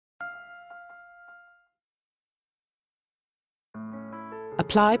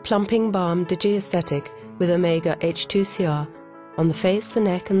Apply plumping balm digi-aesthetic with Omega H2CR on the face, the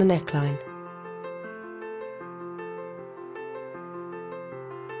neck and the neckline.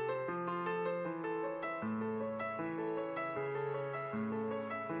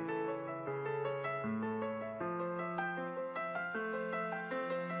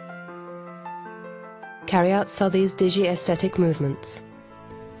 Carry out Southey's digi-aesthetic movements.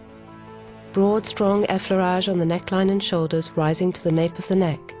 Broad, strong effleurage on the neckline and shoulders rising to the nape of the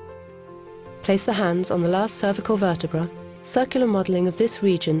neck. Place the hands on the last cervical vertebra, circular modelling of this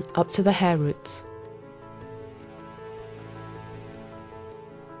region up to the hair roots.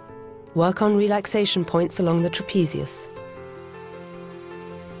 Work on relaxation points along the trapezius.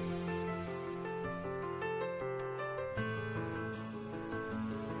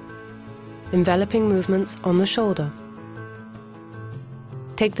 Enveloping movements on the shoulder.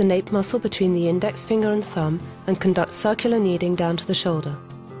 Take the nape muscle between the index finger and thumb and conduct circular kneading down to the shoulder.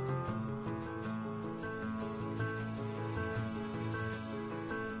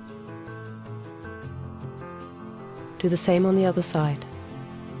 Do the same on the other side.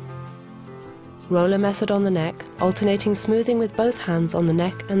 Roller method on the neck, alternating smoothing with both hands on the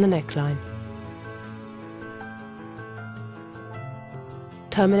neck and the neckline.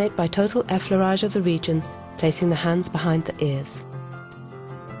 Terminate by total effleurage of the region, placing the hands behind the ears.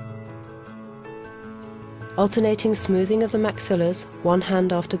 Alternating smoothing of the maxillas, one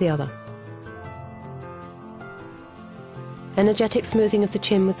hand after the other. Energetic smoothing of the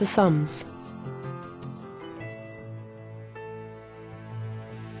chin with the thumbs.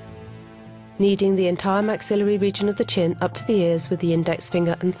 Kneading the entire maxillary region of the chin up to the ears with the index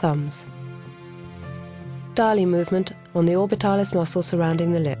finger and thumbs. Dali movement on the orbitalis muscle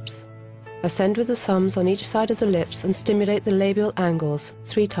surrounding the lips. Ascend with the thumbs on each side of the lips and stimulate the labial angles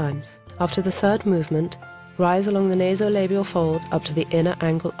 3 times. After the third movement, rise along the nasolabial fold up to the inner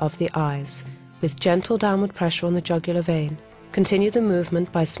angle of the eyes, with gentle downward pressure on the jugular vein. Continue the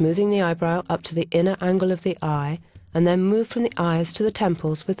movement by smoothing the eyebrow up to the inner angle of the eye, and then move from the eyes to the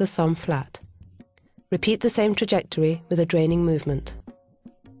temples with the thumb flat. Repeat the same trajectory with a draining movement.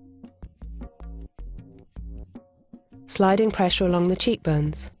 Sliding pressure along the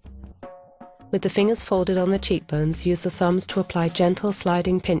cheekbones. With the fingers folded on the cheekbones, use the thumbs to apply gentle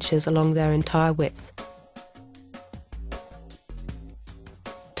sliding pinches along their entire width.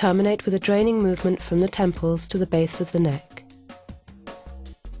 Terminate with a draining movement from the temples to the base of the neck.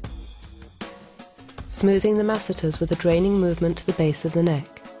 Smoothing the masseters with a draining movement to the base of the neck.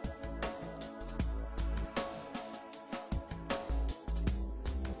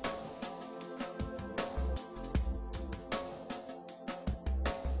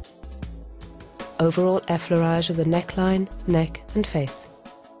 Overall effleurage of the neckline, neck and face.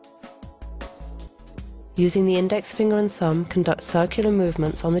 Using the index finger and thumb, conduct circular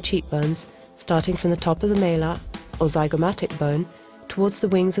movements on the cheekbones, starting from the top of the malar, or zygomatic bone, towards the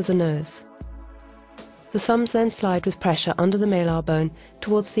wings of the nose. The thumbs then slide with pressure under the malar bone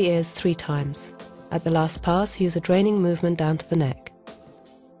towards the ears 3 times. At the last pass, use a draining movement down to the neck.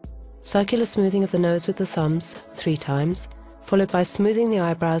 Circular smoothing of the nose with the thumbs 3 times, followed by smoothing the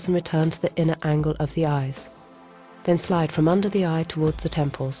eyebrows and return to the inner angle of the eyes. Then slide from under the eye towards the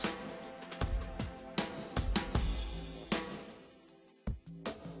temples.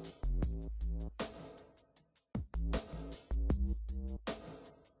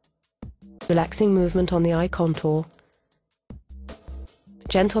 Relaxing movement on the eye contour.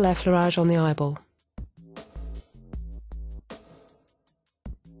 Gentle effleurage on the eyeball.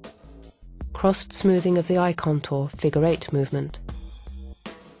 Crossed smoothing of the eye contour, figure 8 movement.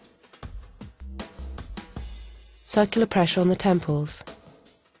 Circular pressure on the temples.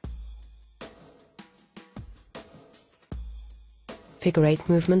 Figure 8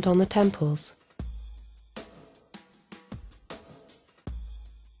 movement on the temples.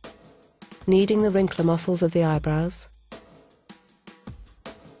 Kneading the wrinkler muscles of the eyebrows.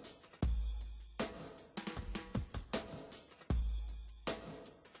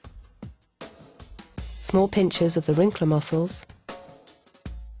 Small pinches of the wrinkler muscles.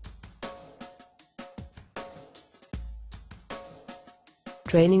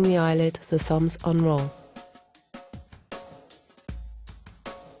 Draining the eyelid, the thumbs unroll.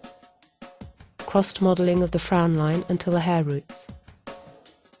 Crossed modelling of the frown line until the hair roots.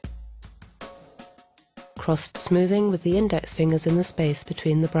 Crossed smoothing with the index fingers in the space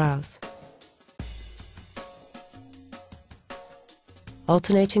between the brows.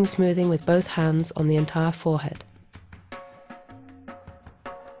 Alternating smoothing with both hands on the entire forehead.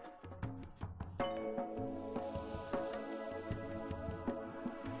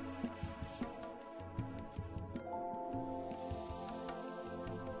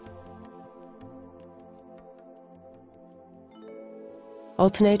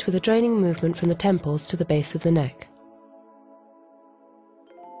 Alternate with a draining movement from the temples to the base of the neck.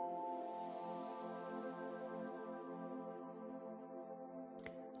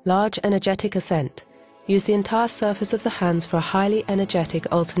 Large energetic ascent. Use the entire surface of the hands for a highly energetic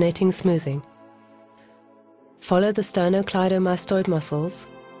alternating smoothing. Follow the sternocleidomastoid muscles,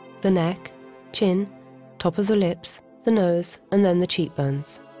 the neck, chin, top of the lips, the nose, and then the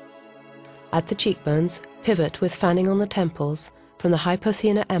cheekbones. At the cheekbones, pivot with fanning on the temples from the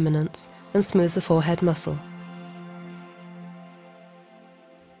hypothenar eminence and smooth the forehead muscle.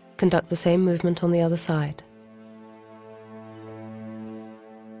 Conduct the same movement on the other side.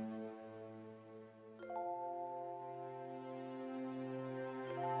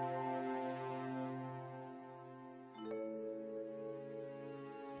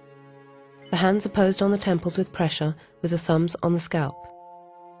 The hands are posed on the temples with pressure, with the thumbs on the scalp.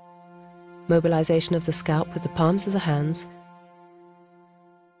 Mobilization of the scalp with the palms of the hands,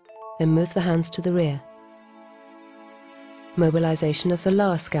 then move the hands to the rear. Mobilization of the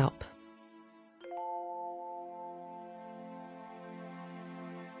lower scalp.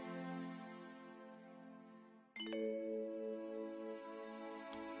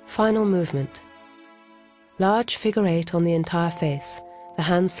 Final movement. Large figure 8 on the entire face. The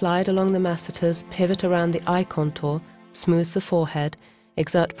hands slide along the masseters, pivot around the eye contour, smooth the forehead,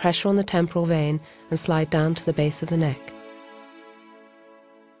 exert pressure on the temporal vein, and slide down to the base of the neck.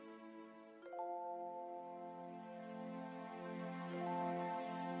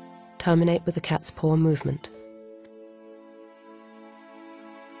 Terminate with the cat's paw movement.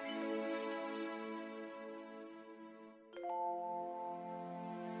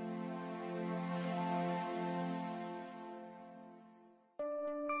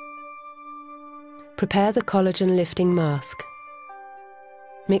 Prepare the collagen lifting mask.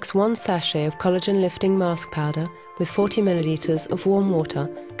 Mix 1 sachet of collagen lifting mask powder with 40 milliliters of warm water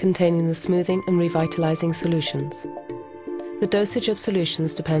containing the smoothing and revitalizing solutions. The dosage of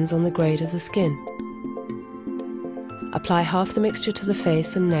solutions depends on the grade of the skin. Apply half the mixture to the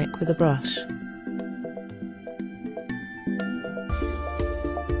face and neck with a brush.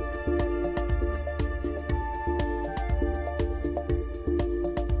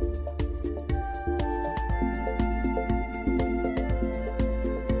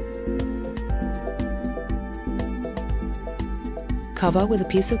 Cover with a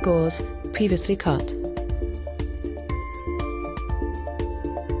piece of gauze previously cut.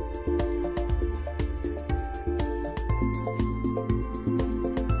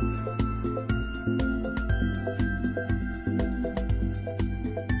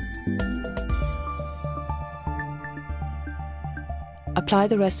 Apply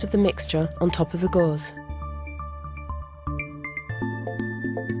the rest of the mixture on top of the gauze.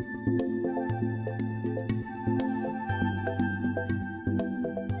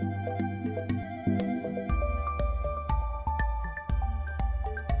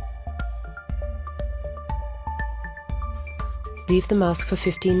 Leave the mask for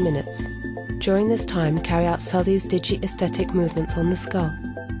 15 minutes. During this time, carry out Southey's digi-aesthetic movements on the skull,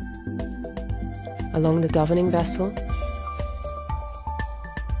 along the governing vessel,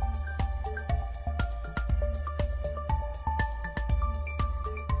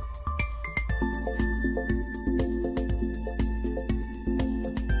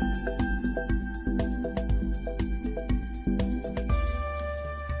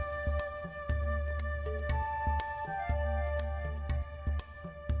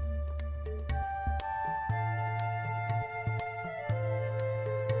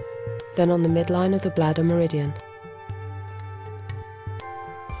 then on the midline of the bladder meridian.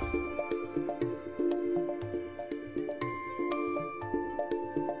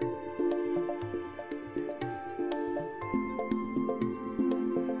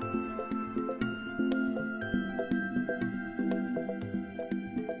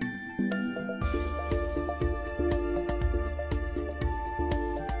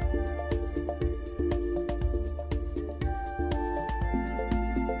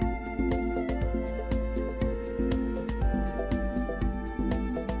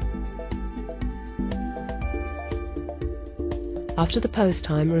 After the pose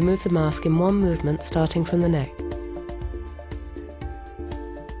time, remove the mask in one movement starting from the neck.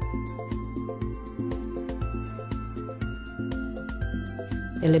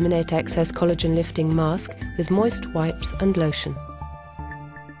 Eliminate excess collagen lifting mask with moist wipes and lotion.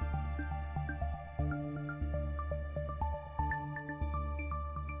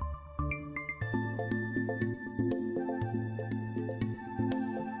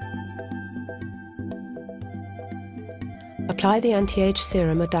 Apply the anti-age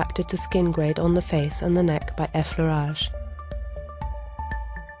serum adapted to skin grade on the face and the neck by effleurage.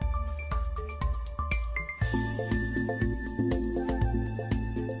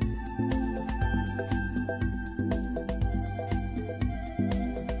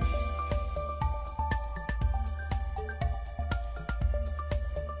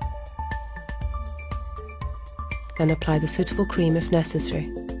 then apply the suitable cream if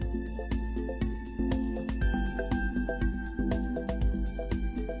necessary.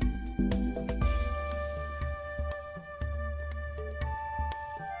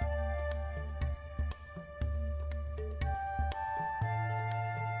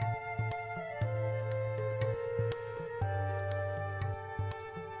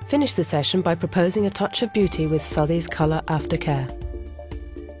 Finish the session by proposing a touch of beauty with Southey's Colour Aftercare.